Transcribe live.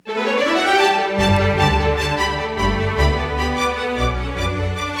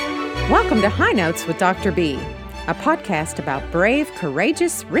Welcome to High Notes with Dr. B, a podcast about brave,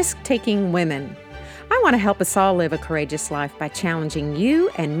 courageous, risk-taking women. I want to help us all live a courageous life by challenging you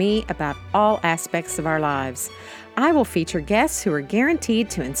and me about all aspects of our lives. I will feature guests who are guaranteed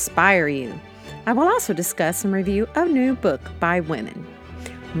to inspire you. I will also discuss and review a new book by women.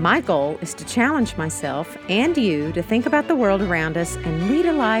 My goal is to challenge myself and you to think about the world around us and lead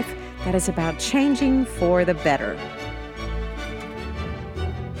a life that is about changing for the better.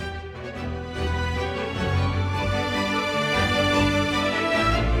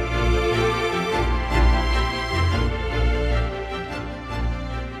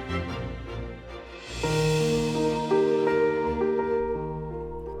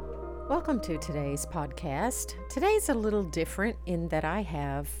 Welcome to today's podcast. Today's a little different in that I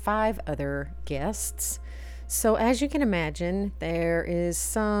have 5 other guests. So as you can imagine, there is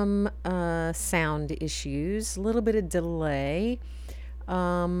some sound issues, a little bit of delay.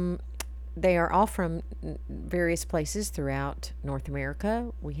 They are all from various places throughout North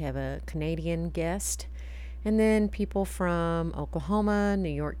America. We have a Canadian guest, and then people from Oklahoma, New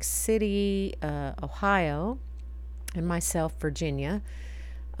York City, Ohio, and myself, Virginia.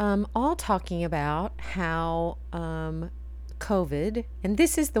 All talking about how COVID, and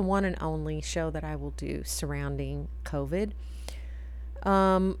this is the one and only show that I will do surrounding COVID,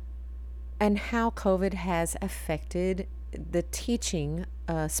 and how COVID has affected the teaching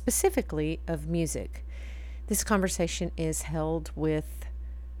specifically of music. This conversation is held with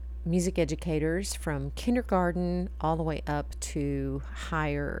music educators from kindergarten all the way up to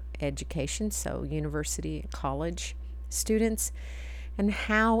higher education, so university and college students. And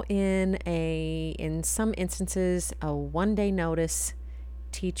how in some instances, a one-day notice,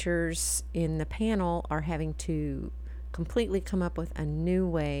 teachers in the panel are having to completely come up with a new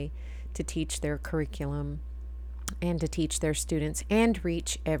way to teach their curriculum and to teach their students and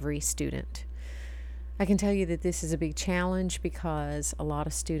reach every student. I can tell you that this is a big challenge because a lot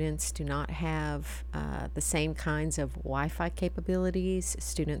of students do not have the same kinds of Wi-Fi capabilities.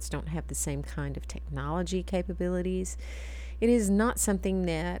 Students don't have the same kind of technology capabilities. It is not something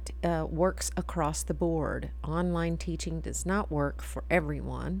that works across the board. Online teaching does not work for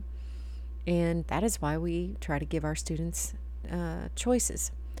everyone, and that is why we try to give our students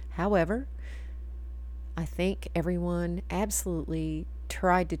choices. However, I think everyone absolutely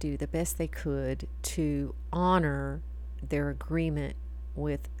tried to do the best they could to honor their agreement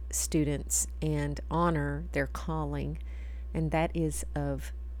with students and honor their calling, and that is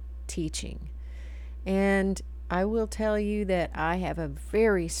of teaching. And I will tell you that I have a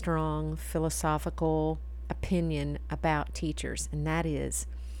very strong philosophical opinion about teachers, and that is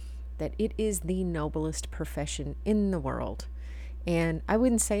that it is the noblest profession in the world. And I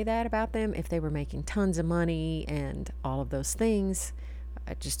wouldn't say that about them if they were making tons of money and all of those things,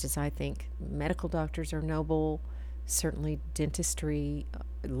 just as I think medical doctors are noble, certainly dentistry,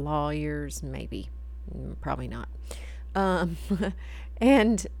 lawyers, maybe, probably not.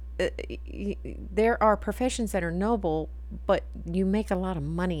 And there are professions that are noble, but you make a lot of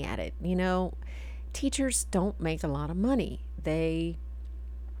money at it. You know, teachers don't make a lot of money. They,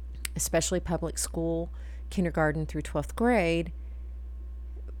 especially public school, kindergarten through 12th grade,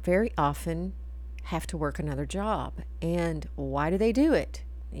 very often have to work another job. And why do they do it?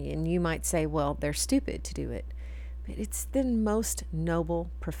 And you might say, well, they're stupid to do it. But it's the most noble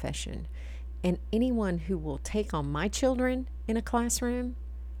profession. And anyone who will take on my children in a classroom,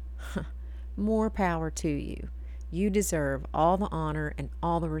 more power to you. You deserve all the honor and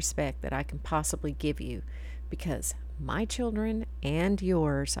all the respect that I can possibly give you, because my children and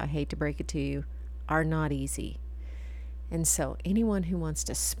yours, I hate to break it to you, are not easy. And so anyone who wants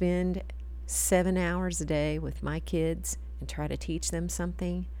to spend 7 hours a day with my kids and try to teach them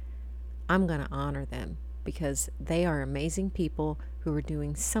something, I'm going to honor them, because they are amazing people who are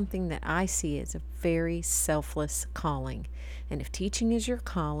doing something that I see as a very selfless calling. And if teaching is your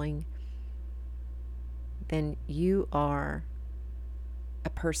calling, then you are a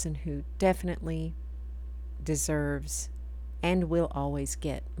person who definitely deserves and will always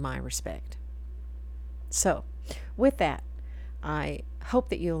get my respect. So, with that, I hope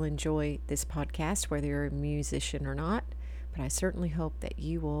that you'll enjoy this podcast, whether you're a musician or not, but I certainly hope that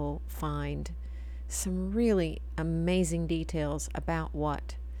you will find some really amazing details about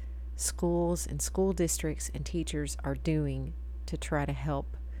what schools and school districts and teachers are doing to try to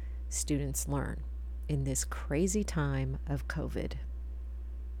help students learn in this crazy time of COVID.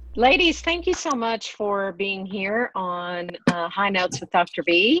 Ladies, thank you so much for being here on High Notes with Dr.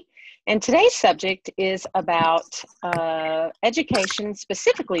 B. And today's subject is about education,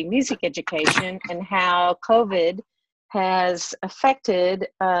 specifically music education, and how COVID has affected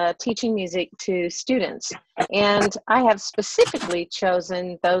teaching music to students. And I have specifically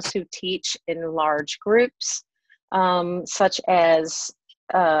chosen those who teach in large groups, such as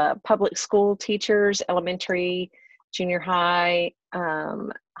public school teachers, elementary, junior high,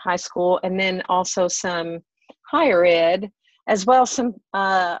 high school, and then also some higher ed, as well as some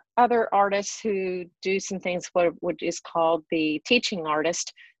other artists who do some things what is called the teaching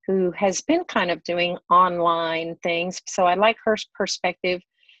artist, who has been kind of doing online things. So I like her perspective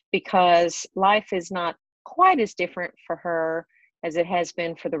because life is not quite as different for her as it has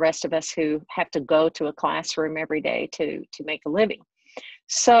been for the rest of us who have to go to a classroom every day to make a living.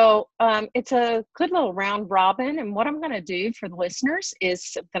 So it's a good little round robin. And what I'm going to do for the listeners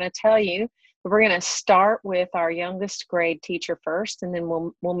is I'm going to tell you, we're going to start with our youngest grade teacher first, and then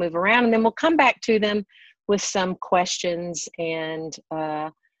we'll move around, and then we'll come back to them with some questions. And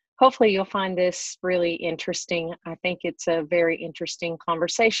hopefully you'll find this really interesting. I think it's a very interesting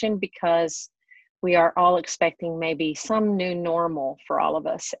conversation because we are all expecting maybe some new normal for all of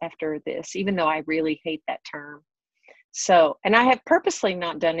us after this, even though I really hate that term. So, and I have purposely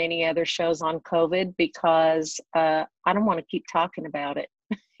not done any other shows on COVID because I don't want to keep talking about it.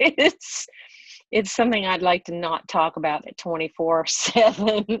 It's something I'd like to not talk about at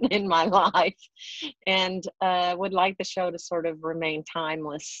 24/7 in my life, and would like the show to sort of remain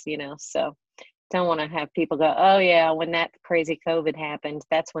timeless, you know. So don't want to have people go, oh yeah, when that crazy COVID happened,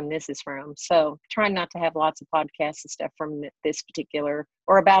 that's when this is from. So trying not to have lots of podcasts and stuff from this particular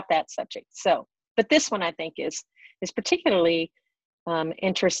or about that subject. So, but this one I think is particularly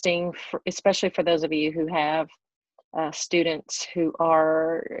interesting, especially for those of you who have students who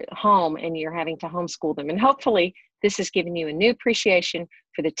are home and you're having to homeschool them. And hopefully this has given you a new appreciation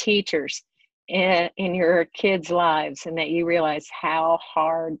for the teachers in your kids' lives, and that you realize how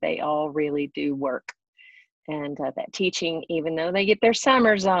hard they all really do work. And that teaching, even though they get their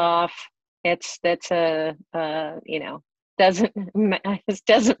summers off, that's a you know,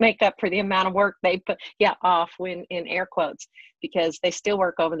 doesn't make up for the amount of work they put off, when in air quotes, because they still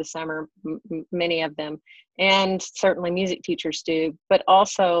work over the summer, many of them, and certainly music teachers do, but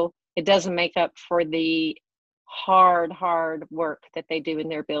also it doesn't make up for the hard work that they do in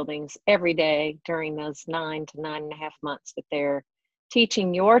their buildings every day during those 9 to 9.5 months that they're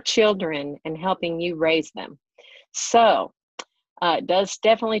teaching your children and helping you raise them. So it does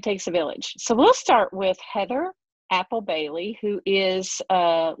definitely takes a village. So we'll start with Heather Apple Bailey, who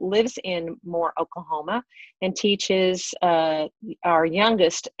lives in Moore, Oklahoma, and teaches our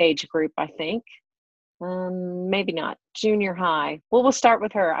youngest age group, I think. Maybe not, junior high. Well, we'll start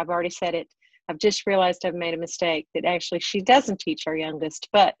with her. I've already said it. I've just realized I've made a mistake, that actually she doesn't teach our youngest,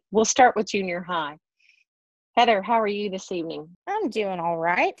 but we'll start with junior high. Heather, how are you this evening? I'm doing all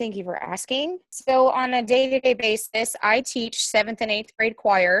right. Thank you for asking. So on a day-to-day basis, I teach 7th and 8th grade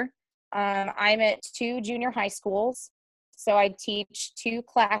choir. I'm at 2 junior high schools. So I teach 2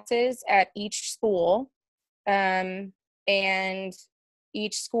 classes at each school. And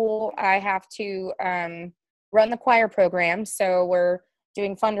each school I have to run the choir program. So we're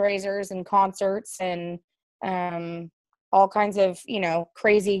doing fundraisers and concerts and all kinds of,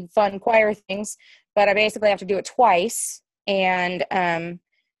 crazy fun choir things. But I basically have to do it twice, and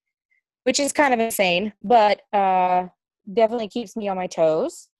which is kind of insane, but definitely keeps me on my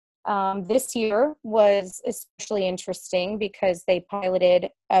toes. This year was especially interesting because they piloted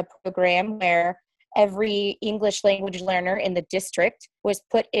a program where every English language learner in the district was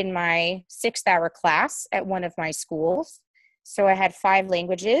put in my 6th-hour class at one of my schools. So I had 5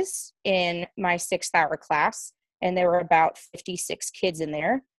 languages in my 6th-hour class, and there were about 56 kids in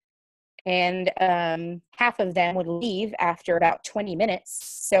there. And half of them would leave after about 20 minutes.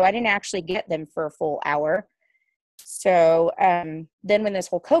 So I didn't actually get them for a full hour. So then when this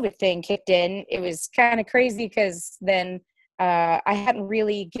whole COVID thing kicked in, it was kind of crazy because then I hadn't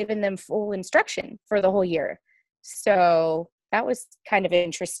really given them full instruction for the whole year. So that was kind of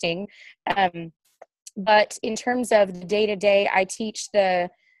interesting. But in terms of the day-to-day, I teach the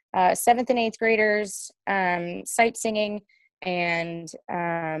 7th and 8th graders sight singing, and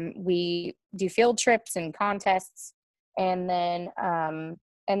we do field trips and contests. And then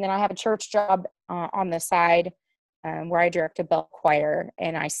I have a church job on the side where I direct a bell choir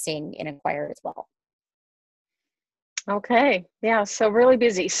and I sing in a choir as well. Okay. Yeah. So really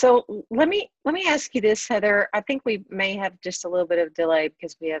busy. So let me ask you this, Heather. I think we may have just a little bit of delay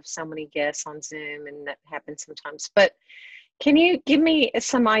because we have so many guests on Zoom, and that happens sometimes. But can you give me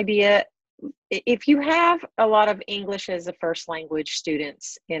some idea, if you have a lot of English as a first language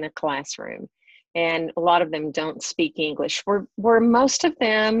students in a classroom, and a lot of them don't speak English, were most of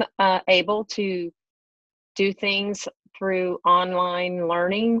them able to do things through online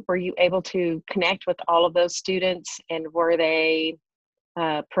learning? Were you able to connect with all of those students, and were they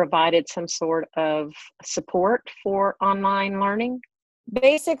provided some sort of support for online learning?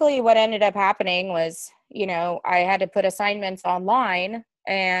 Basically, what ended up happening was, I had to put assignments online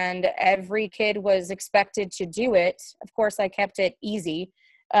and every kid was expected to do it. Of course, I kept it easy.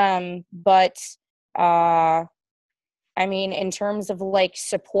 But I mean, in terms of like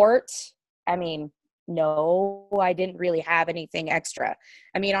support, I mean, no, I didn't really have anything extra.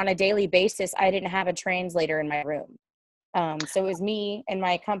 I mean, on a daily basis, I didn't have a translator in my room. So it was me and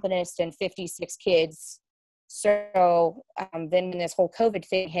my accompanist and 56 kids. So then when this whole COVID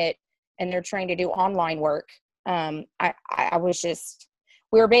thing hit and they're trying to do online work, I was just,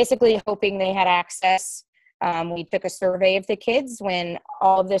 we were basically hoping they had access. We took a survey of the kids when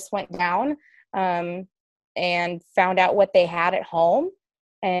all of this went down, and found out what they had at home.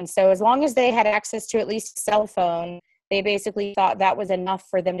 And so as long as they had access to at least a cell phone, they basically thought that was enough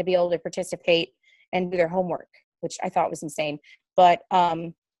for them to be able to participate and do their homework, which I thought was insane. But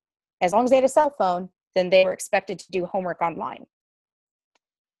as long as they had a cell phone, then they were expected to do homework online.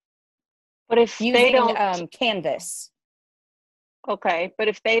 But if using they don't, Canvas. Okay, but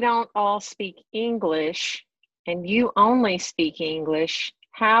if they don't all speak English and you only speak English,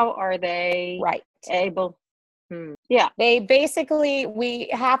 how are they Right. able? Yeah. They basically, we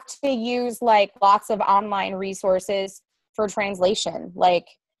have to use like lots of online resources for translation. Like,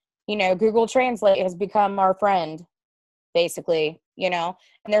 Google Translate has become our friend, basically, and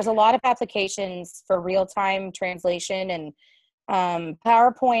there's a lot of applications for real-time translation, and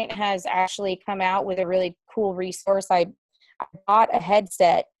PowerPoint has actually come out with a really cool resource. I bought a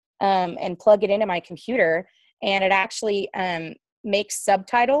headset and plug it into my computer, and it actually makes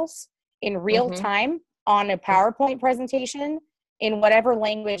subtitles in real time on a PowerPoint presentation in whatever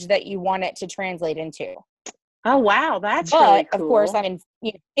language that you want it to translate into. Oh, wow. That's really cool. Of course,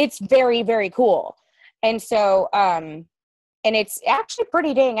 it's very, very cool. And so, and it's actually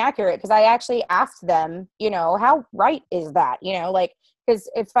pretty dang accurate, because I actually asked them, how right is that? Because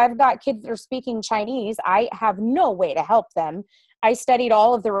if I've got kids that are speaking Chinese, I have no way to help them. I studied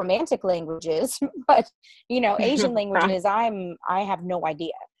all of the Romantic languages, but, Asian languages, I have no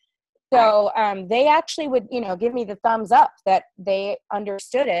idea. So they actually would, give me the thumbs up that they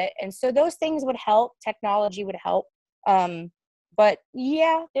understood it. And so those things would help. Technology would help. But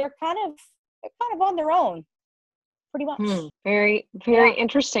yeah, they're kind of on their own, pretty much. Very, very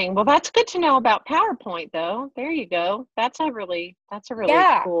interesting. Well, that's good to know about PowerPoint, though. There you go. That's a really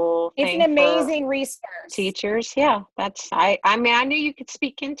cool thing. It's an amazing resource. Teachers. Yeah, I mean, I knew you could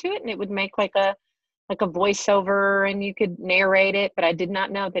speak into it and it would make like a voiceover and you could narrate it, but I did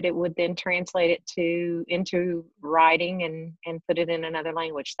not know that it would then translate it into writing and put it in another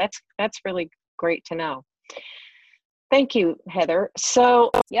language. That's really great to know. Thank you, Heather.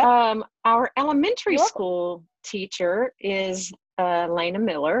 So our elementary school teacher is Lena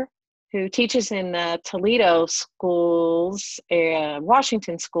Miller, who teaches in the Toledo schools,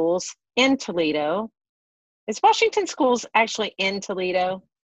 Washington schools in Toledo. Is Washington schools actually in Toledo?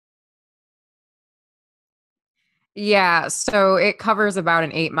 Yeah, so it covers about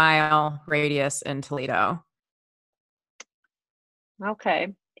an 8-mile radius in Toledo.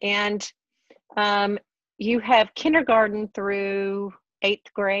 Okay. And you have kindergarten through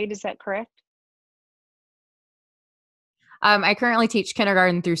 8th grade, is that correct? I currently teach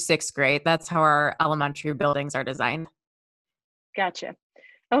kindergarten through 6th grade. That's how our elementary buildings are designed. Gotcha.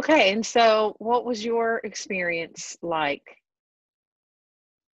 Okay, and so what was your experience like?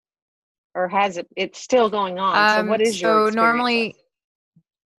 Or has it's still going on? So what is your experience?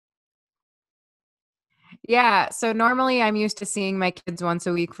 So normally I'm used to seeing my kids once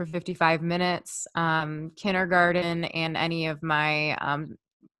a week for 55 minutes. Kindergarten and any of my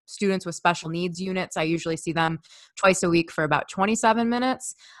students with special needs units, I usually see them twice a week for about 27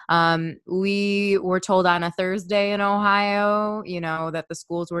 minutes. We were told on a Thursday in Ohio, that the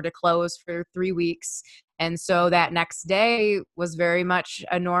schools were to close for 3 weeks. And so that next day was very much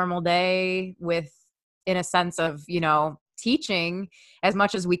a normal day in a sense of, teaching as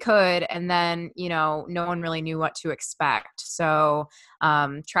much as we could. And then, no one really knew what to expect. So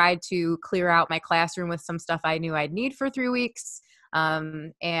tried to clear out my classroom with some stuff I knew I'd need for 3 weeks.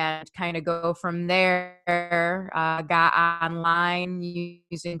 And kind of go from there. Got online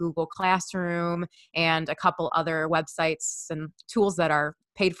using Google Classroom and a couple other websites and tools that are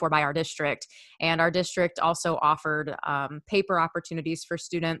paid for by our district. And our district also offered paper opportunities for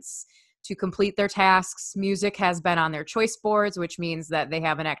students to complete their tasks. Music has been on their choice boards, which means that they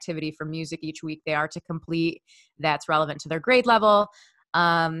have an activity for music each week they are to complete that's relevant to their grade level.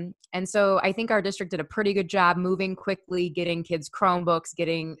 And so I think our district did a pretty good job moving quickly, getting kids Chromebooks,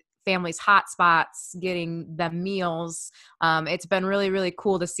 getting families hotspots, getting them meals. It's been really, really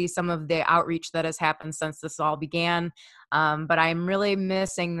cool to see some of the outreach that has happened since this all began. But I'm really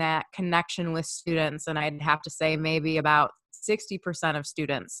missing that connection with students. And I'd have to say maybe about 60% of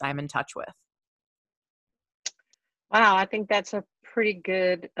students I'm in touch with. Wow, I think that's a pretty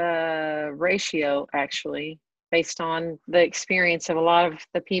good ratio, actually, based on the experience of a lot of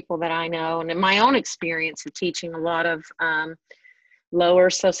the people that I know, and in my own experience of teaching a lot of lower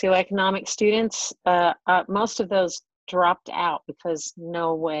socioeconomic students. Most of those dropped out because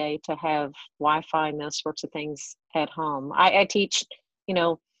no way to have Wi-Fi and those sorts of things at home. I teach, you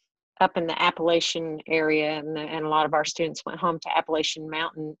know, up in the Appalachian area, and a lot of our students went home to Appalachian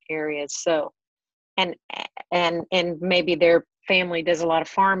mountain areas. So, and maybe their family does a lot of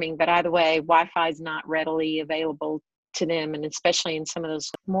farming, but either way, Wi-Fi is not readily available to them, and especially in some of those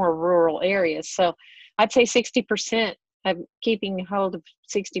more rural areas. So, I'd say 60%. Keeping hold of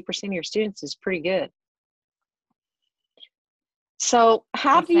 60% of your students is pretty good. So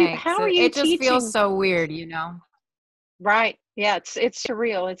how are you it just teaching? feels so weird, you know? Right. Yeah, it's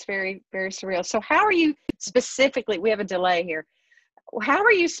surreal. It's very, very surreal. So how are you specifically, we have a delay here. How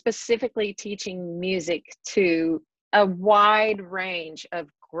are you specifically teaching music to a wide range of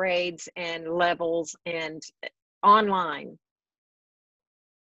grades and levels and online?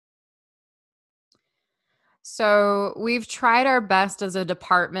 So we've tried our best as a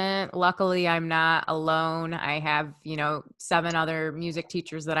department. Luckily, I'm not alone. I have, 7 other music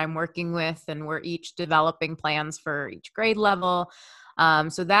teachers that I'm working with, and we're each developing plans for each grade level.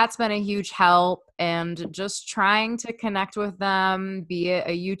 So that's been a huge help, and just trying to connect with them, be it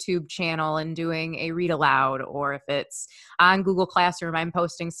a YouTube channel and doing a read aloud, or if it's on Google Classroom, I'm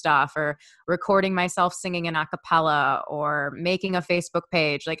posting stuff, or recording myself singing an a cappella, or making a Facebook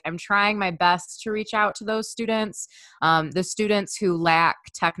page. Like, I'm trying my best to reach out to those students. The students who lack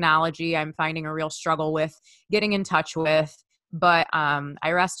technology, I'm finding a real struggle with getting in touch with. But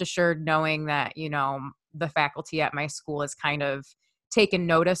I rest assured knowing that, the faculty at my school is kind of taken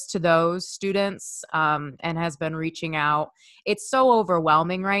notice to those students and has been reaching out. It's so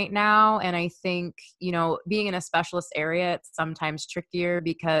overwhelming right now. And I think, being in a specialist area, it's sometimes trickier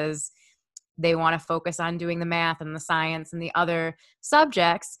because they want to focus on doing the math and the science and the other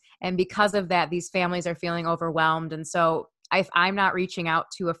subjects. And because of that, these families are feeling overwhelmed. And so if I'm not reaching out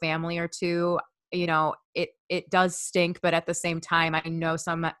to a family or two, it does stink, but at the same time, I know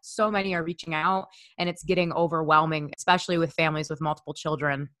so many are reaching out, and it's getting overwhelming, especially with families with multiple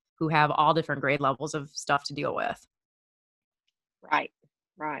children who have all different grade levels of stuff to deal with. Right.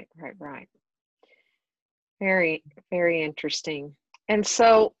 Very, very interesting. And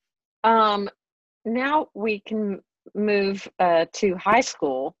so now we can move to high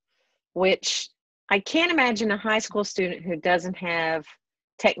school, which I can't imagine a high school student who doesn't have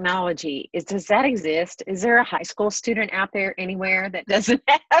technology. Does that exist? Is there a high school student out there anywhere that doesn't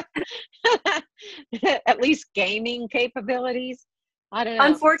have at least gaming capabilities? I don't know.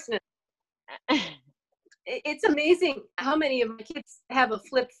 Unfortunately, it's amazing how many of my kids have a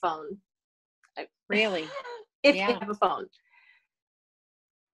flip phone. Really? If they have a phone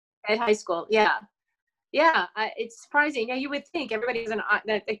at high school, yeah. It's surprising. You would think everybody has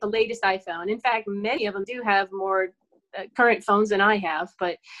like the latest iPhone. In fact, many of them do have more current phones than I have,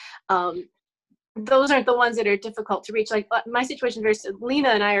 but those aren't the ones that are difficult to reach. Like my situation, Lena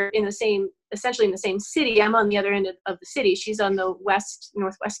and I are essentially in the same city. I'm on the other end of the city. She's on the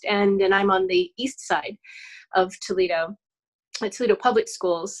northwest end, and I'm on the east side of Toledo, at Toledo Public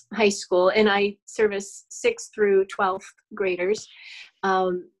Schools High School, and I service 6th through 12th graders.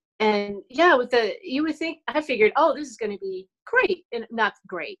 And yeah, you would think, I figured, oh, this is going to be great, and not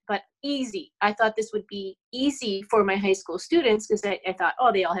great, but easy. I thought this would be easy for my high school students, because I thought,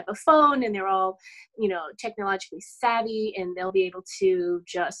 oh, they all have a phone and they're all, technologically savvy, and they'll be able to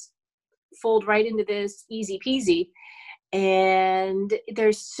just fold right into this easy peasy. And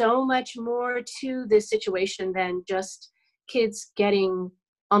there's so much more to this situation than just kids getting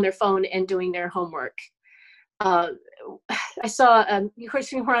on their phone and doing their homework. I saw, of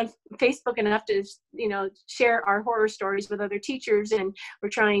course, we're on Facebook enough to, share our horror stories with other teachers, and we're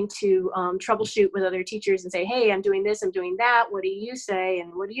trying to troubleshoot with other teachers and say, hey, I'm doing this, I'm doing that. What do you say?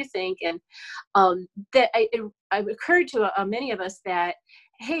 And what do you think? And that it occurred to many of us that,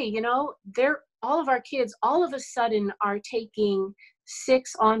 hey, all of our kids all of a sudden are taking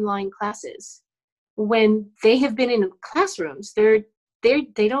 6 online classes when they have been in classrooms. They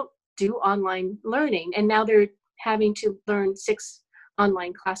don't do online learning, and now they're having to learn 6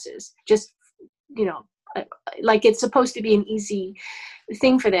 online classes just like it's supposed to be an easy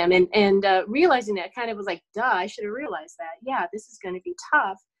thing for them. And realizing that kind of was like, duh, I should have realized that. Yeah, this is going to be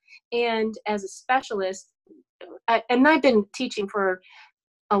tough. And as a specialist, and I've been teaching for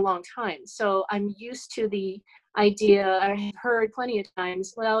a long time, so I'm used to the idea. I've heard plenty of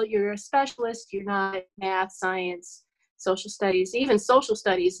times, well, you're a specialist, you're not math, science, social studies. Even social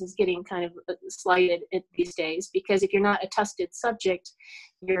studies is getting kind of slighted these days, because if you're not a tested subject,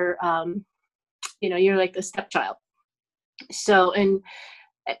 you're you're like the stepchild. So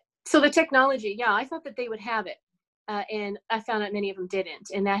the technology, yeah, I thought that they would have it, and I found out many of them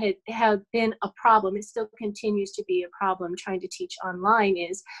didn't, and that had been a problem. It still continues to be a problem trying to teach online,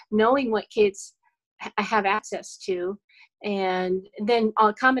 is knowing what kids have access to, and then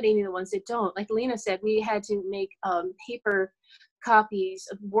accommodating the ones that don't. Like Lena said, we had to make paper copies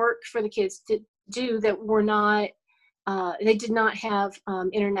of work for the kids to do that were not, they did not have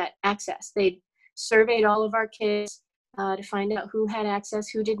internet access. They surveyed all of our kids to find out who had access,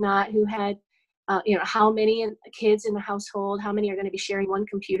 who did not, who had, how many kids in the household, how many are going to be sharing one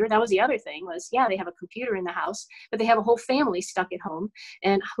computer. That was the other thing, was, yeah, they have a computer in the house, but they have a whole family stuck at home,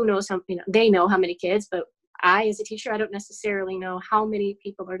 and who knows how, they know how many kids, but I, as a teacher, I don't necessarily know how many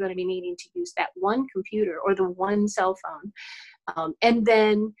people are going to be needing to use that one computer or the one cell phone. And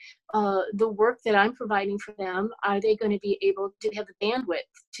then the work that I'm providing for them, are they going to be able to have the bandwidth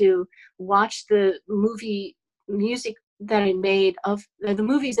to watch the music that I made of the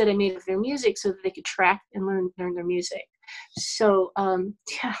movies that I made of their music, so that they could track and learn their music. So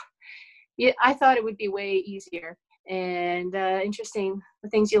yeah, I thought it would be way easier and interesting, the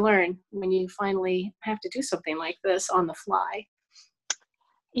things you learn when you finally have to do something like this on the fly.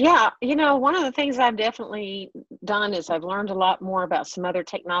 Yeah, one of the things I've definitely done is I've learned a lot more about some other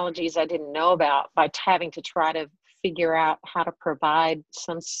technologies I didn't know about by having to try to figure out how to provide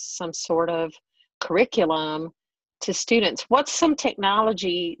some sort of curriculum to students. What's some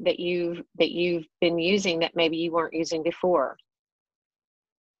technology that you've been using that maybe you weren't using before,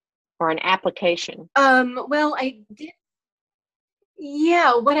 or an application? Well, I did.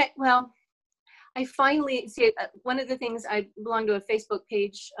 Yeah, I finally see one of the things, I belong to a Facebook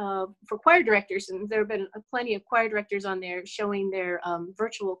page for choir directors, and there have been plenty of choir directors on there showing their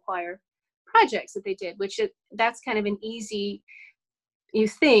virtual choir projects that they did, that's kind of an easy, you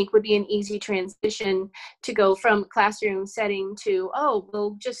think would be an easy transition to go from classroom setting to, oh,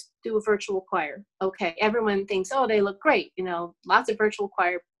 we'll just do a virtual choir. Okay, everyone thinks, oh, they look great, lots of virtual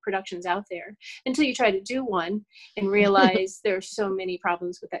choir productions out there, until you try to do one and realize there's so many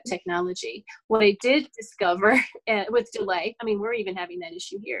problems with that technology. What I did discover with delay, I mean, we're even having that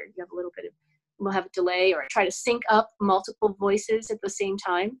issue here. You have a little bit of, we'll have a delay, or try to sync up multiple voices at the same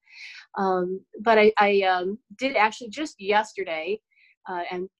time. But I did actually just yesterday,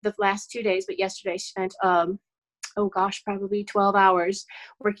 and the last 2 days, but yesterday spent, probably 12 hours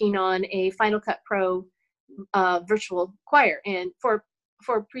working on a Final Cut Pro virtual choir. And for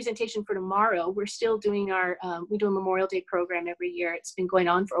presentation for tomorrow, we're still doing we do a Memorial Day program every year. It's been going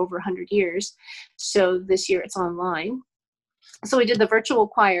on for over 100 years. So this year it's online. So we did the virtual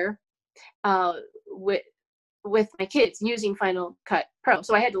choir with my kids using Final Cut Pro.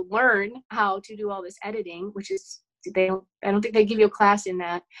 So I had to learn how to do all this editing, which is, I don't think they give you a class in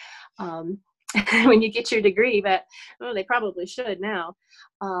that when you get your degree, but they probably should now.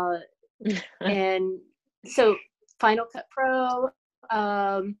 And so Final Cut Pro,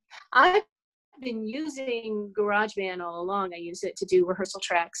 I've been using GarageBand all along. I use it to do rehearsal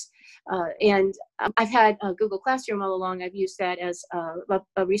tracks. And I've had Google Classroom all along. I've used that as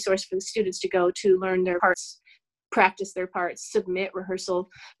a resource for the students to go to learn their parts, practice their parts, submit rehearsal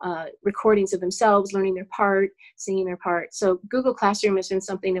recordings of themselves, learning their part, singing their part. So Google Classroom has been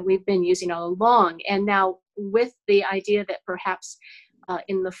something that we've been using all along. And now with the idea that perhaps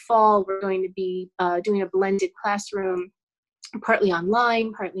in the fall, we're going to be doing a blended classroom, partly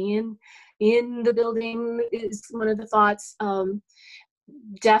online, partly in the building, is one of the thoughts.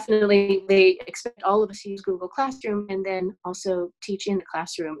 Definitely, they expect all of us to use Google Classroom and then also teach in the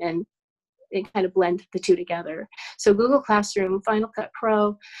classroom and kind of blend the two together. So Google Classroom, Final Cut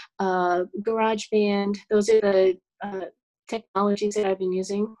Pro, GarageBand, those are the technologies that I've been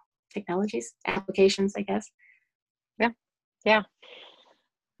using. Applications, I guess. Yeah.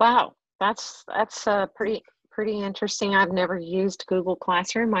 Wow, that's pretty interesting. I've never used Google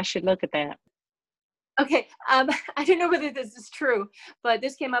Classroom. I should look at that. Okay, I don't know whether this is true, but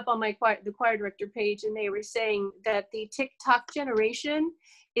this came up on the choir director page, and they were saying that the TikTok generation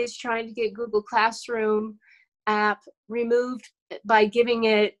is trying to get Google Classroom app removed by giving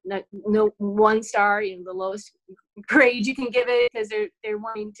it no 1 star, the lowest grade you can give it, because they're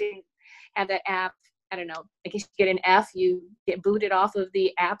wanting to have that app I don't know, I guess you get an F, you get booted off of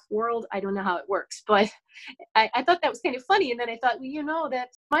the app world. I don't know how it works, but I thought that was kind of funny. And then I thought, well, you know, that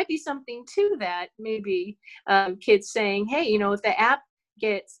might be something to that. Maybe kids saying, hey, you know, if the app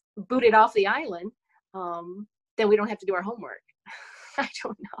gets booted off the island, then we don't have to do our homework. I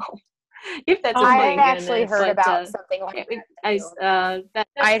don't know if that's a I thing. had actually goodness. heard But, about something like that.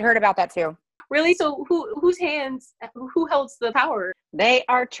 I had heard about that too. Really? So whose hands, who holds the power? They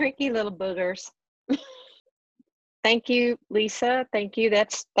are tricky little boogers. Thank you, Lisa. Thank you.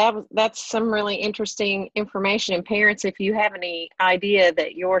 That's some really interesting information. And parents, if you have any idea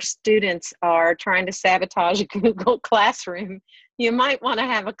that your students are trying to sabotage Google Classroom, you might want to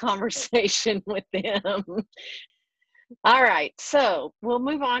have a conversation with them. All right, so we'll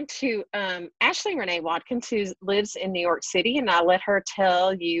move on to Ashley Renee Watkins, who lives in New York City, and I'll let her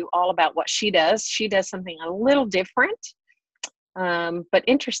tell you all about what she does. She does something a little different, but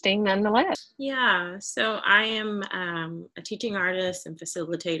interesting nonetheless. Yeah, so I am a teaching artist and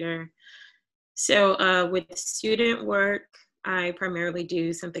facilitator. So with student work, I primarily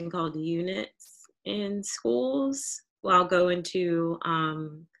do something called units in schools. Well, I'll go into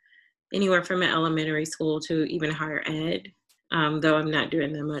anywhere from an elementary school to even higher ed, though I'm not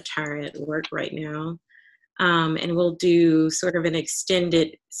doing that much higher ed work right now. And we'll do sort of an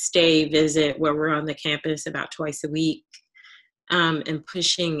extended stay visit where we're on the campus about twice a week. And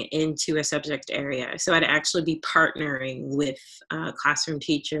pushing into a subject area. So I'd actually be partnering with a classroom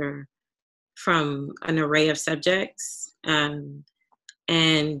teacher from an array of subjects and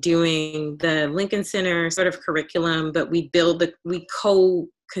doing the Lincoln Center sort of curriculum, but we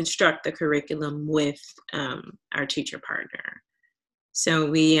co-construct the curriculum with our teacher partner.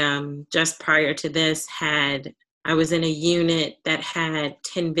 So we, just prior to this, I was in a unit that had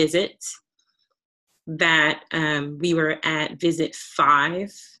 10 visits. That we were at visit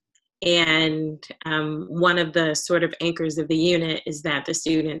 5, and one of the sort of anchors of the unit is that the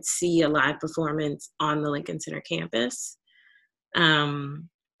students see a live performance on the Lincoln Center campus.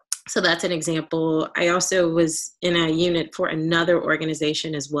 So that's an example. I also was in a unit for another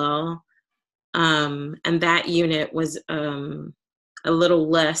organization as well, and that unit was a little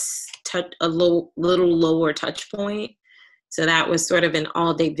less little lower touch point. So that was sort of an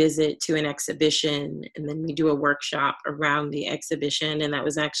all-day visit to an exhibition, and then we do a workshop around the exhibition, and that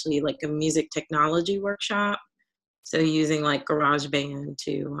was actually like a music technology workshop. So using like GarageBand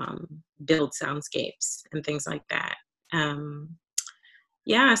to build soundscapes and things like that.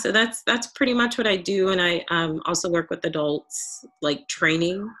 Yeah, so that's pretty much what I do, and I also work with adults, like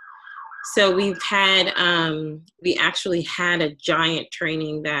training. So we actually had a giant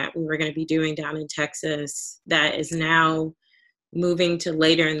training that we were going to be doing down in Texas that is now moving to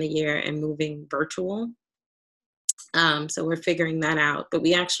later in the year and moving virtual. So we're figuring that out. But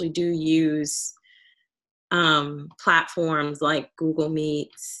we actually do use platforms like Google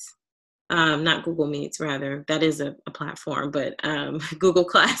Meets, not Google Meets, rather. That is a platform, but Google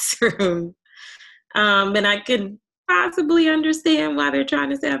Classroom. And I can possibly understand why they're trying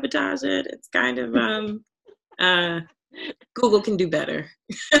to sabotage it. It's kind of, Google can do better.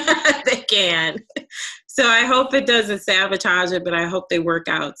 They can. So I hope it doesn't sabotage it, but I hope they work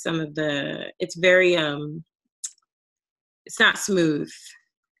out some of it's very, it's not smooth.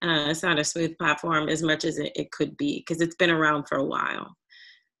 It's not a smooth platform as much as it could be, because it's been around for a while.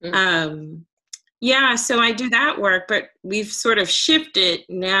 Yeah, so I do that work, but we've sort of shifted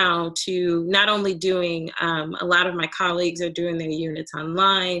now to not only doing, a lot of my colleagues are doing their units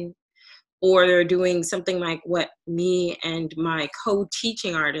online, or they're doing something like what me and my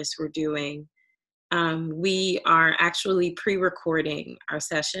co-teaching artists were doing. We are actually pre-recording our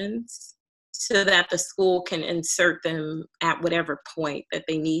sessions so that the school can insert them at whatever point that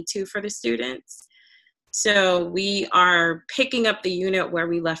they need to for the students. So we are picking up the unit where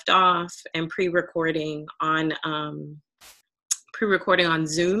we left off and pre-recording on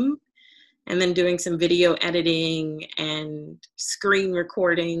Zoom, and then doing some video editing and screen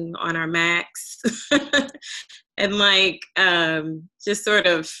recording on our Macs. And just sort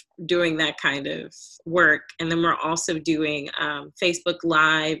of doing that kind of work. And then we're also doing Facebook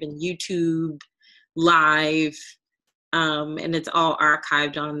Live and YouTube Live, and it's all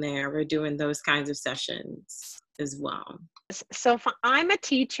archived on there. We're doing those kinds of sessions as well. So if I'm a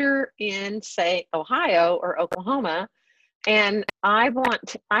teacher in, say, Ohio or Oklahoma, and I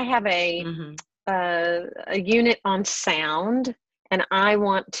have a unit on sound, and I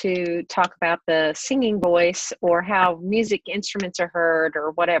want to talk about the singing voice or how music instruments are heard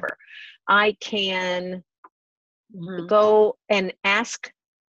or whatever, I can go and ask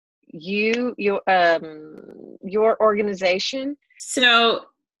your organization. So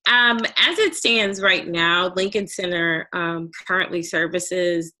As it stands right now, Lincoln Center currently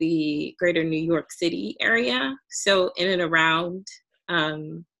services the greater New York City area, so in and around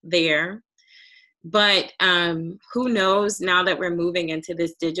there. But who knows now that we're moving into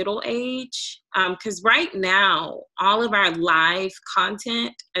this digital age? Because right now, all of our live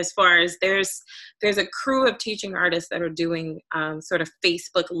content, as far as there's a crew of teaching artists that are doing sort of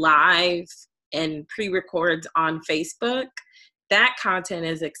Facebook Live and pre-records on Facebook. That content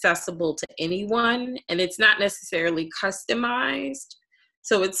is accessible to anyone, and it's not necessarily customized.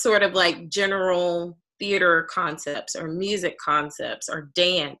 So it's sort of like general theater concepts or music concepts or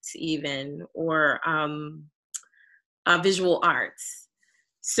dance even, or visual arts.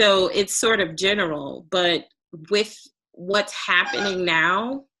 So it's sort of general, but with what's happening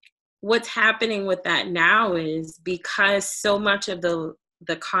now, what's happening with that now is because so much of the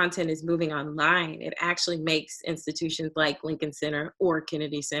content is moving online, it actually makes institutions like Lincoln Center or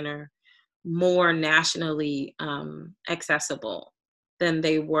Kennedy Center more nationally accessible than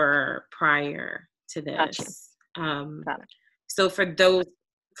they were prior to this. Gotcha. So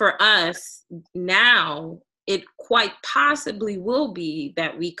for us now, it quite possibly will be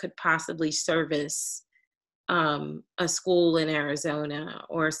that we could possibly service a school in Arizona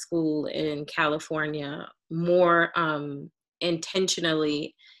or a school in California more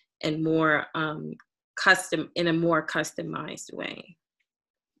intentionally and more in a more customized way.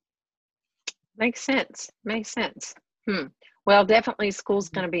 Makes sense. Well, definitely school's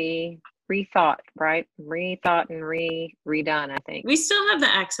going to be rethought, right? Rethought and redone, I think. We still have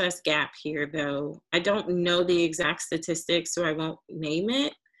the access gap here, though. I don't know the exact statistics, so I won't name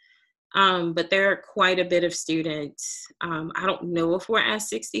it. But there are quite a bit of students. I don't know if we're at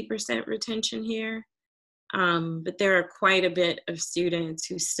 60% retention here. But there are quite a bit of students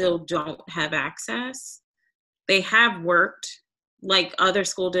who still don't have access. They have worked like other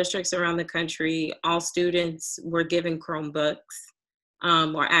school districts around the country. All students were given Chromebooks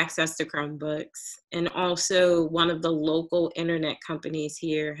or access to Chromebooks. And also one of the local internet companies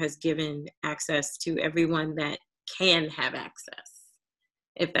here has given access to everyone that can have access,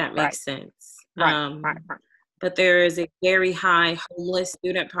 if that makes sense. Right. But there is a very high homeless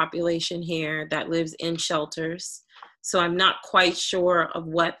student population here that lives in shelters. So I'm not quite sure of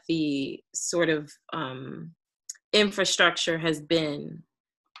what the sort of infrastructure has been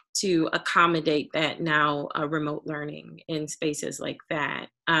to accommodate that now remote learning in spaces like that.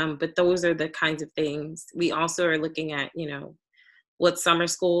 But those are the kinds of things. We also are looking at, what summer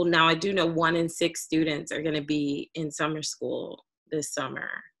school. Now I do know 1 in 6 students are going to be in summer school this summer.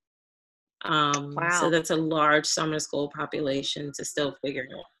 Wow. So that's a large summer school population to still figure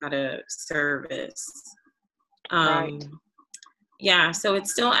out how to service. Right. Yeah, so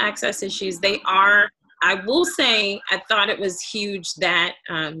it's still access issues. I will say, I thought it was huge that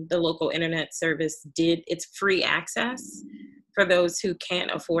the local internet service it's free access for those who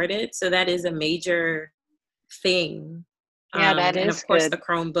can't afford it. So that is a major thing. Yeah, that is and of course good. the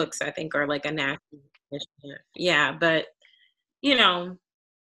Chromebooks, I think, are like a national initiative. Yeah, but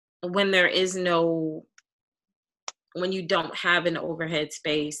when you don't have an overhead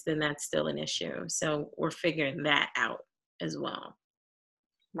space, then that's still an issue. So we're figuring that out as well.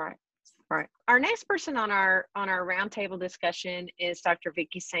 Right. Our next person on our roundtable discussion is Dr.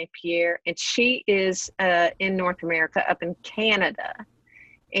 Vicki St. Pierre, and she is in North America, up in Canada,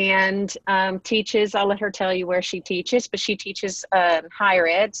 and teaches. I'll let her tell you where she teaches, but she teaches higher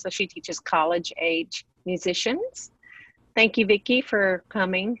ed, so she teaches college age musicians. Thank you, Vicki, for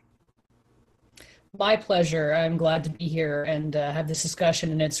coming. My pleasure. I'm glad to be here and have this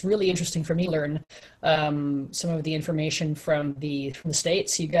discussion, and it's really interesting for me to learn some of the information from the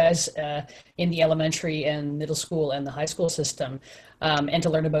States, you guys, in the elementary and middle school and the high school system, and to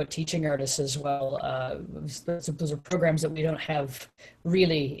learn about teaching artists as well. Those are programs that we don't have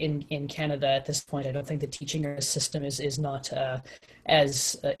really in Canada at this point. I don't think the teaching artist system is not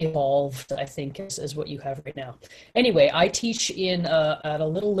as evolved, I think, as what you have right now. Anyway, I teach at a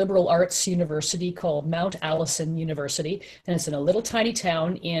little liberal arts university called Mount Allison University, and it's in a little tiny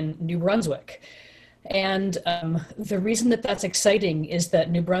town in New Brunswick. And the reason that's exciting is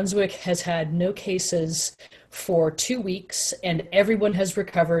that New Brunswick has had no cases for 2 weeks, and everyone has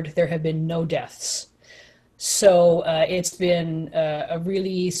recovered. There have been no deaths. So it's been a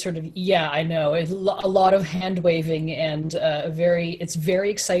really sort of, I know, a lot of hand waving, and it's very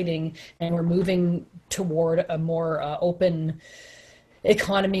exciting, and we're moving toward a more open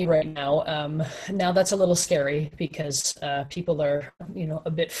economy right now. Now that's a little scary because people are,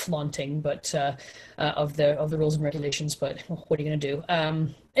 a bit flaunting, but of the rules and regulations. But what are you going to do?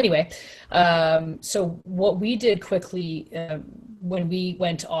 Anyway, so what we did quickly when we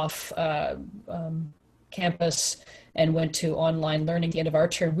went off campus and went to online learning at the end of our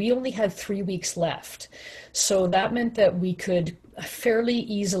term, we only had 3 weeks left. So that meant that we could fairly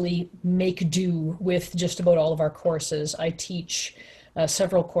easily make do with just about all of our courses. I teach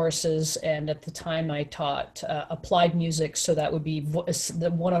several courses, and at the time I taught applied music, so that would be the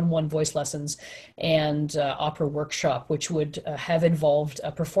one-on-one voice lessons, and opera workshop, which would have involved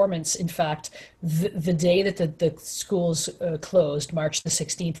a performance. In fact, the day that the schools closed, March the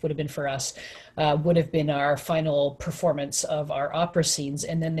 16th would have been for us, would have been our final performance of our opera scenes,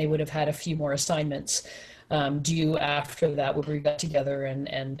 and then they would have had a few more assignments due after that, where we got together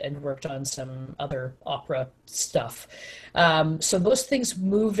and worked on some other opera stuff. So those things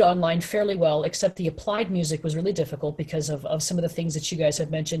moved online fairly well, except the applied music was really difficult because of some of the things that you guys have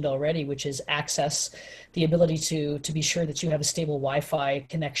mentioned already, which is access, the ability to be sure that you have a stable Wi-Fi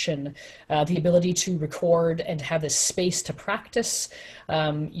connection, the ability to record and have this space to practice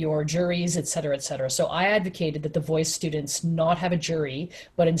your juries, et cetera, et cetera. So I advocated that the voice students not have a jury,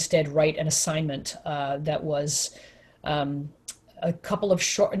 but instead write an assignment that was a couple of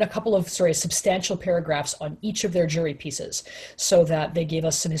substantial paragraphs on each of their jury pieces, so that they gave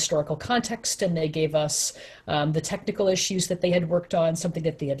us some historical context, and they gave us the technical issues that they had worked on, something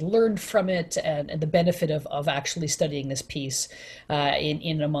that they had learned from it, and the benefit of actually studying this piece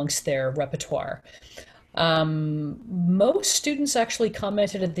in amongst their repertoire. Most students actually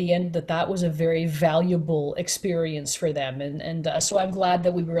commented at the end that that was a very valuable experience for them, and so I'm glad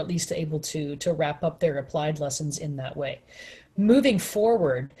that we were at least able to wrap up their applied lessons in that way. Moving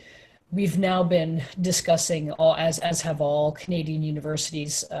forward, we've now been discussing, as have all Canadian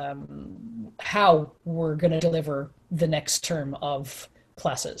universities, how we're going to deliver the next term of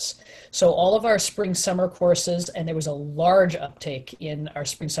classes. So all of our spring summer courses, and there was a large uptake in our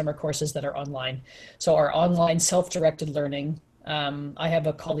spring summer courses that are online. So our online self-directed learning, I have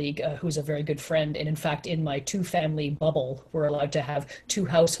a colleague who's a very good friend, and in fact, in my 2-family bubble, we're allowed to have 2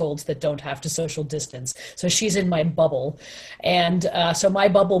 households that don't have to social distance. So she's in my bubble, and so my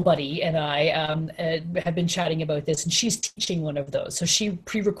bubble buddy and I have been chatting about this, and she's teaching one of those. So she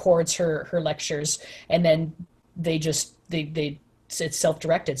pre-records her lectures, and then it's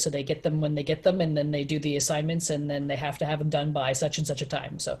self-directed, so they get them when they get them, and then they do the assignments, and then they have to have them done by such and such a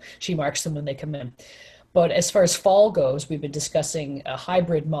time. So she marks them when they come in. But as far as fall goes, we've been discussing a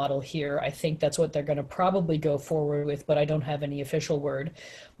hybrid model here. I think that's what they're going to probably go forward with, but I don't have any official word.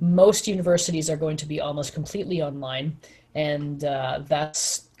 Most universities are going to be almost completely online, and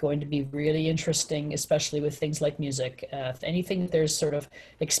that's going to be really interesting, especially with things like music. Anything there's sort of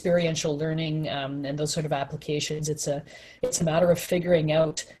experiential learning and those sort of applications, it's a matter of figuring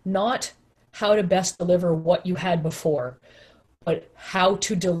out not how to best deliver what you had before, but how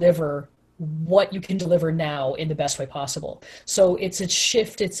to deliver what you can deliver now in the best way possible. So it's a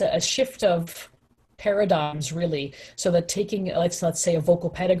shift of paradigms, really, so that taking, let's say, a vocal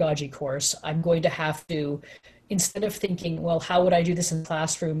pedagogy course, I'm going to have to, instead of thinking, well, how would I do this in the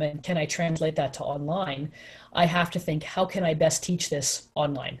classroom and can I translate that to online, I have to think, how can I best teach this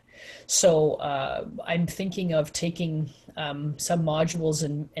online? So I'm thinking of taking some modules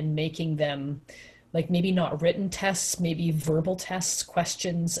and making them, like, maybe not written tests, maybe verbal tests,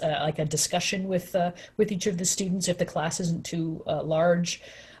 questions, like a discussion with each of the students if the class isn't too large.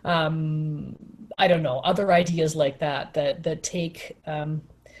 I don't know, other ideas like that take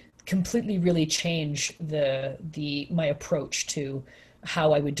completely really change my approach to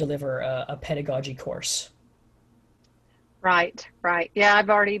how I would deliver a pedagogy course. Right. Yeah, I've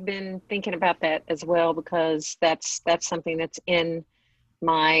already been thinking about that as well, because that's something that's in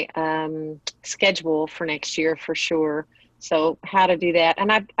my schedule for next year for sure. So how to do that.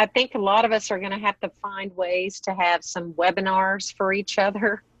 And I think a lot of us are going to have to find ways to have some webinars for each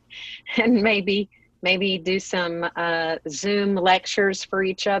other, and maybe do some Zoom lectures for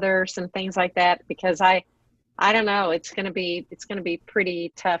each other, some things like that, because I don't know, it's going to be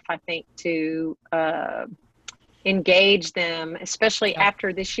pretty tough, I think, to engage them, especially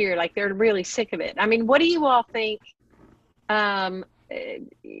after this year. Like, they're really sick of it. I mean, what do you all think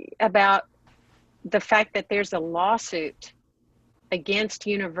about the fact that there's a lawsuit against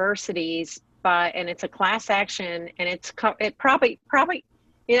universities and it's a class action, and it probably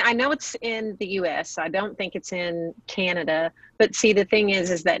I know it's in the US. I don't think it's in Canada. But see, the thing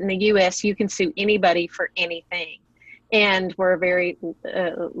is that in the US, you can sue anybody for anything. And we're a very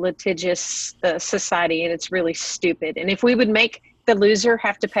litigious society, and it's really stupid. And if we would make the loser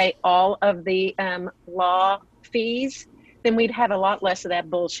have to pay all of the law fees, then we'd have a lot less of that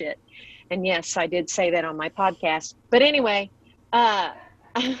bullshit. And yes, I did say that on my podcast. But anyway, I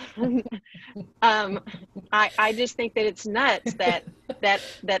just think that it's nuts that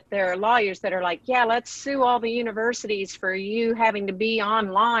there are lawyers that are like, yeah, let's sue all the universities for you having to be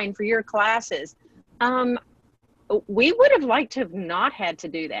online for your classes. We would have liked to have not had to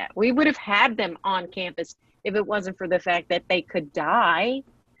do that. We would have had them on campus if it wasn't for the fact that they could die.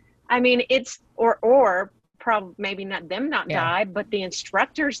 I mean, it's, or probably maybe not them not die, but the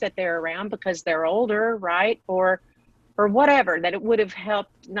instructors that they're around because they're older, right? Or whatever, that it would have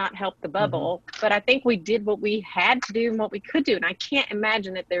not helped the bubble. Mm-hmm. But I think we did what we had to do and what we could do. And I can't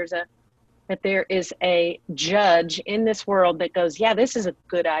imagine that there is a judge in this world that goes, yeah, this is a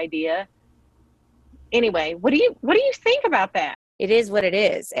good idea. Anyway, what do you think about that? It is what it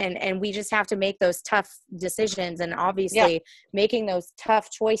is. And we just have to make those tough decisions. And obviously making those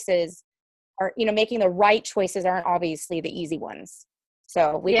tough choices are, making the right choices aren't obviously the easy ones.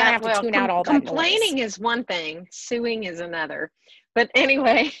 So we kind of have to tune out all that noise. Complaining is one thing, suing is another. But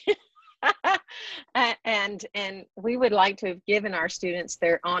anyway, and we would like to have given our students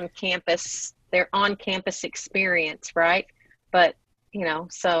their on-campus experience, right? But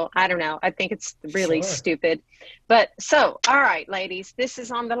so I don't know. I think it's really stupid. But so, all right, ladies, this is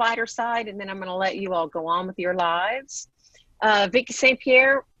on the lighter side, and then I'm going to let you all go on with your lives. Vicki St.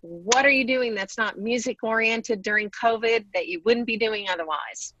 Pierre, what are you doing that's not music oriented during COVID that you wouldn't be doing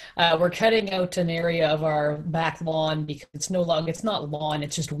otherwise? We're cutting out an area of our back lawn because it's not lawn,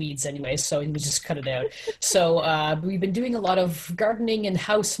 it's just weeds anyway, so we just cut it out. So we've been doing a lot of gardening and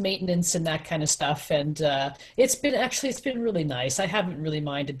house maintenance and that kind of stuff, and it's been really nice. I haven't really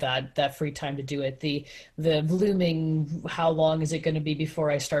minded that free time to do it. The looming how long is it going to be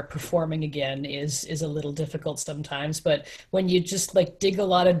before I start performing again is a little difficult sometimes, but when you just dig a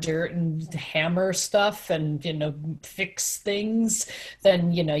lot of dirt and hammer stuff and fix things,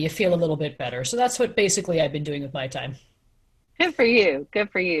 then you feel a little bit better. So that's what basically I've been doing with my time. Good for you.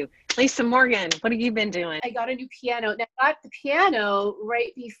 Lisa Morgan, what have you been doing? I got a new piano. Now, I got the piano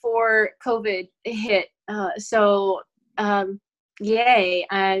right before COVID hit. Yay.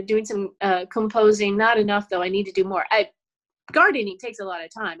 Doing some composing. Not enough though. I need to do more. Gardening takes a lot of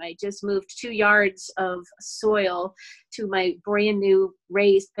time. I just moved 2 yards of soil to my brand new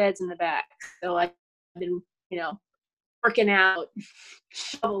raised beds in the back. So I've been, working out,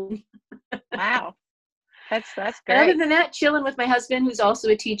 shoveling. Wow. That's great. And other than that, chilling with my husband, who's also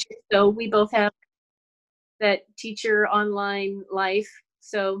a teacher. So we both have that teacher online life.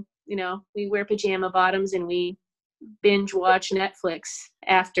 So, we wear pajama bottoms and we binge watch Netflix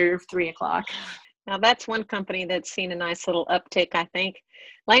after 3:00. Now that's one company that's seen a nice little uptick, I think.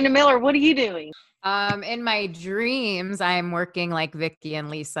 Lena Miller, what are you doing? In my dreams, I'm working like Vicki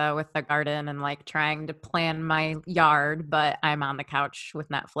and Lisa with the garden and trying to plan my yard, but I'm on the couch with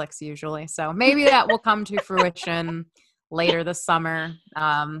Netflix usually. So maybe that will come to fruition later this summer.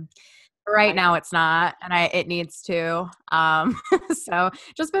 Right now it's not, and it needs to. So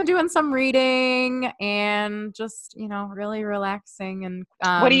just been doing some reading and just, really relaxing and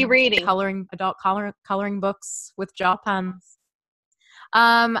what are you reading? Adult coloring books with gel pens.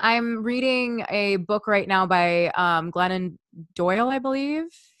 I'm reading a book right now by Glennon Doyle, I believe.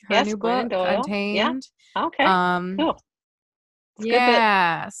 Her new book, Untamed. Yeah. Okay. Cool.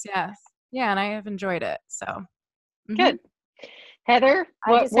 Yes. Yeah, and I have enjoyed it. So good. Heather,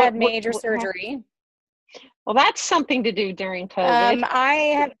 I just had major surgery. Well, that's something to do during COVID. I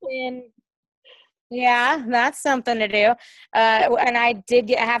have been. Yeah, that's something to do. And I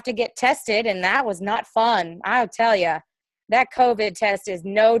did have to get tested, and that was not fun. I'll tell you, that COVID test is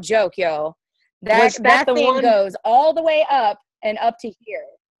no joke, yo. That thing goes all the way up and up to here.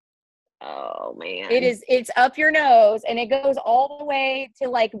 Oh man. It's up your nose, and it goes all the way to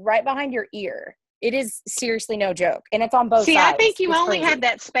right behind your ear. It is seriously no joke, and it's on both sides. See, I think you only had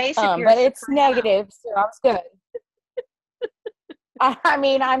that space. But it's negative, so I was good. I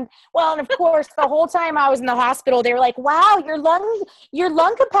mean, and of course, the whole time I was in the hospital, they were like, "Wow, your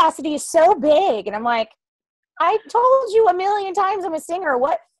lung capacity is so big," and I'm like, "I told you a million times I'm a singer.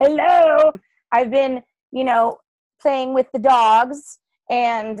 What? Hello." I've been, playing with the dogs.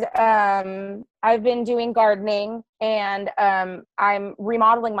 And I've been doing gardening, and I'm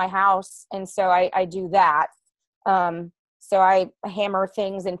remodeling my house, and so I do that. So I hammer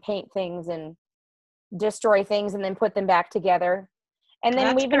things and paint things and destroy things and then put them back together. And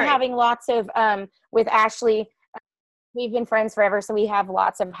then we've been having lots of, with Ashley, we've been friends forever, so we have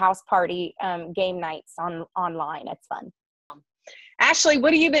lots of house party game nights online. It's fun. Ashley,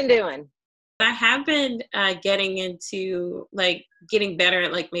 what have you been doing? I have been getting into getting better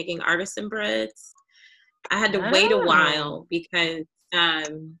at like making artisan breads. I had to wait a while because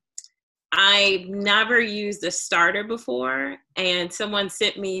I've never used a starter before, and someone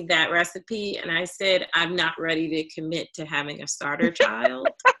sent me that recipe, and I said, I'm not ready to commit to having a starter child.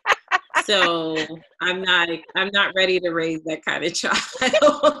 So I'm not ready to raise that kind of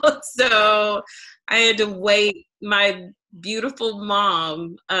child. So I had to wait. My beautiful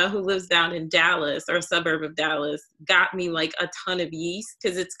mom, who lives down in Dallas, or a suburb of Dallas, got me like a ton of yeast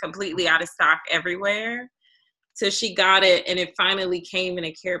because it's completely out of stock everywhere. So she got it, and it finally came in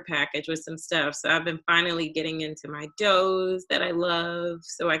a care package with some stuff. So I've been finally getting into my doughs that I love,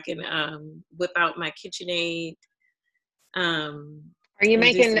 so I can whip out my KitchenAid. Are you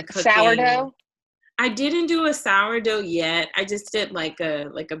making sourdough? I didn't do a sourdough yet. I just did like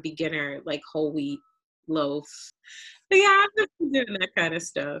a beginner, like whole wheat loaf. But yeah, I've been doing that kind of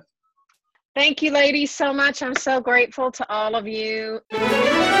stuff. Thank you, ladies, so much. I'm so grateful to all of you.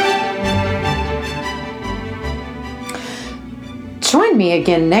 Join me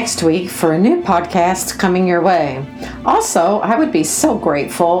again next week for a new podcast coming your way. Also, I would be so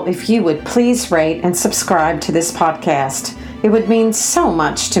grateful if you would please rate and subscribe to this podcast. It would mean so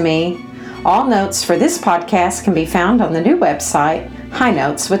much to me. All notes for this podcast can be found on the new website,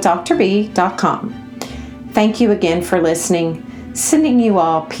 highnoteswithdrb.com. Thank you again for listening. Sending you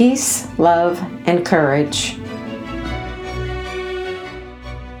all peace, love, and courage.